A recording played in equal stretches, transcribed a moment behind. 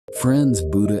Friends,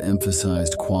 Buddha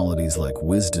emphasized qualities like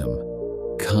wisdom,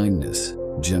 kindness,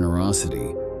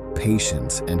 generosity,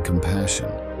 patience, and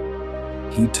compassion.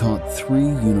 He taught three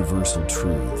universal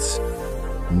truths.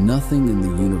 Nothing in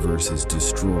the universe is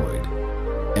destroyed.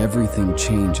 Everything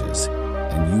changes,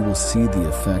 and you will see the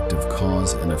effect of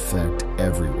cause and effect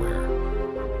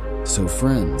everywhere. So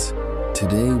friends,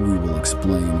 today we will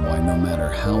explain why no matter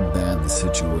how bad the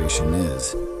situation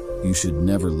is, you should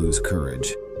never lose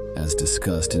courage, as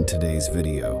discussed in today's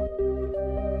video.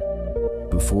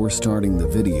 Before starting the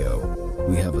video,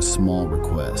 we have a small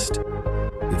request.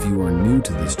 If you are new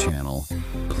to this channel,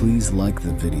 please like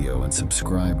the video and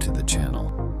subscribe to the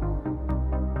channel.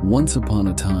 Once upon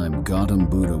a time, Gautam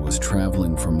Buddha was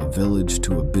traveling from a village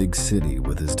to a big city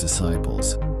with his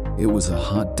disciples. It was a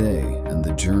hot day and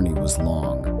the journey was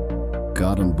long.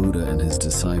 Gautam Buddha and his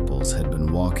disciples had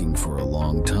been walking for a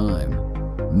long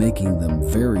time, making them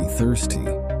very thirsty.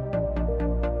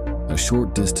 A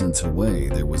short distance away,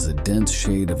 there was a dense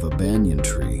shade of a banyan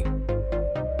tree.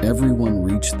 Everyone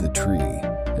reached the tree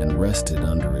and rested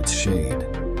under its shade.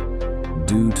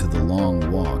 Due to the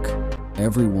long walk,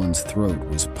 everyone's throat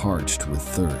was parched with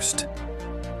thirst.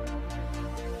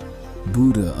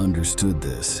 Buddha understood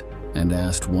this and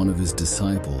asked one of his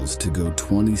disciples to go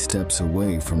 20 steps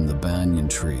away from the banyan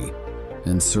tree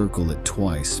and circle it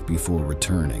twice before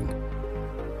returning.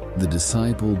 The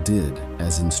disciple did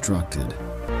as instructed.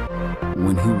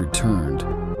 When he returned,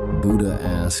 Buddha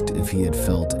asked if he had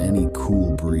felt any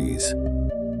cool breeze.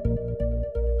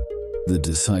 The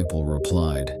disciple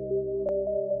replied,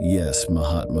 "Yes,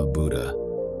 Mahatma Buddha.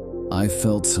 I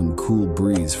felt some cool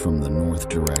breeze from the north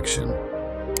direction."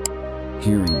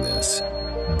 Hearing this,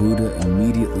 Buddha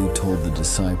immediately told the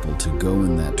disciple to go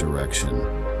in that direction,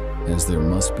 as there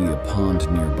must be a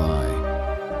pond nearby,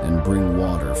 and bring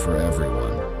water for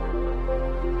everyone.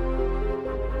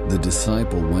 The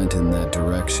disciple went in that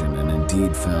direction and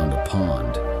indeed found a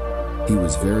pond. He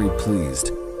was very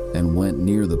pleased and went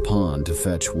near the pond to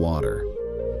fetch water.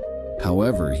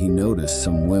 However, he noticed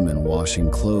some women washing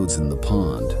clothes in the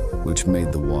pond, which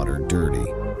made the water dirty.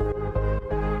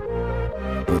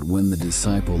 But when the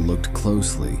disciple looked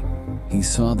closely, he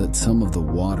saw that some of the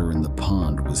water in the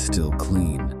pond was still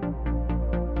clean.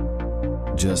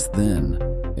 Just then,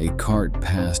 a cart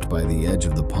passed by the edge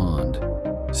of the pond,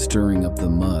 stirring up the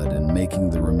mud and making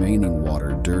the remaining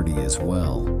water dirty as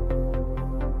well.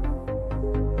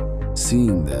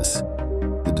 Seeing this,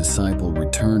 the disciple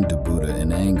returned to Buddha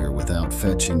in anger without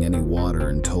fetching any water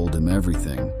and told him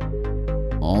everything.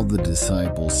 All the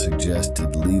disciples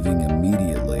suggested leaving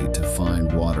immediately to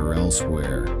find water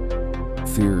elsewhere,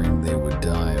 fearing they would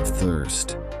die of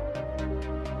thirst.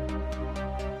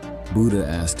 Buddha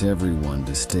asked everyone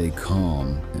to stay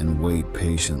calm and wait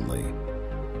patiently.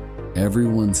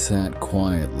 Everyone sat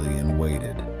quietly and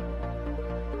waited.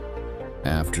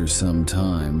 After some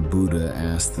time, Buddha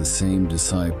asked the same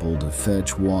disciple to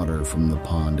fetch water from the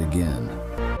pond again.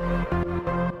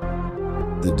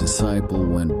 The disciple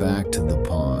went back to the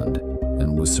pond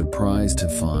and was surprised to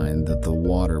find that the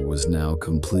water was now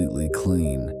completely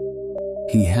clean.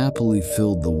 He happily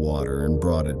filled the water and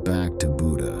brought it back to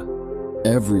Buddha.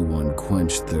 Everyone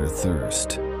quenched their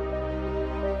thirst.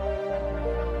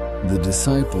 The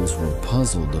disciples were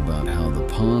puzzled about how the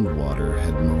pond water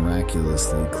had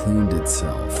miraculously cleaned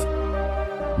itself.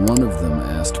 One of them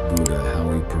asked Buddha how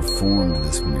he performed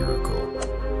this miracle.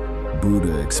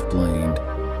 Buddha explained,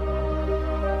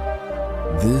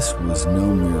 "This was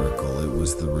no miracle, it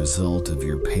was the result of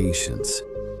your patience.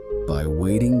 By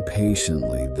waiting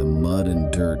patiently, the mud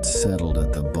and dirt settled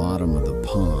at the bottom of the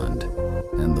pond,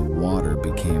 and the water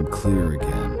became clear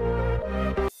again."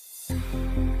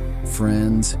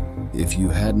 Friends, if you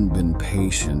hadn't been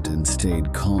patient and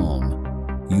stayed calm,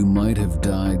 you might have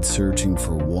died searching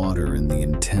for water in the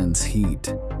intense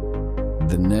heat.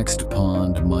 The next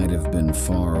pond might have been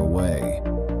far away,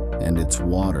 and its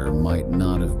water might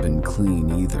not have been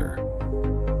clean either.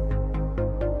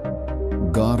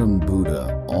 Gautam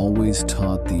Buddha always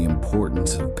taught the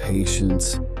importance of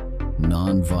patience,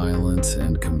 nonviolence,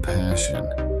 and compassion.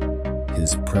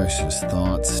 His precious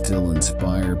thoughts still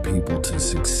inspire people to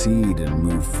succeed and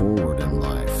move forward in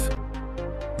life.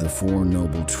 The Four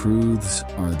Noble Truths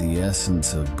are the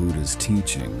essence of Buddha's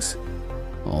teachings,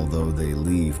 although they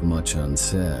leave much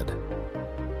unsaid.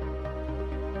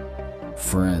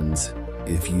 Friends,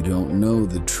 if you don't know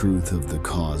the truth of the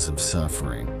cause of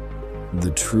suffering,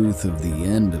 the truth of the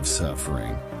end of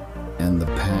suffering, and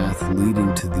the path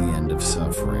leading to the end of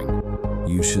suffering,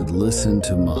 you should listen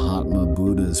to Mahatma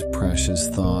Buddha's precious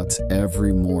thoughts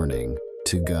every morning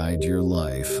to guide your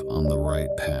life on the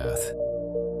right path.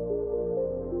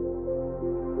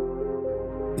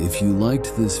 If you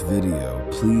liked this video,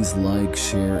 please like,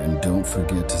 share, and don't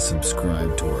forget to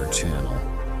subscribe to our channel.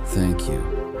 Thank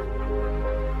you.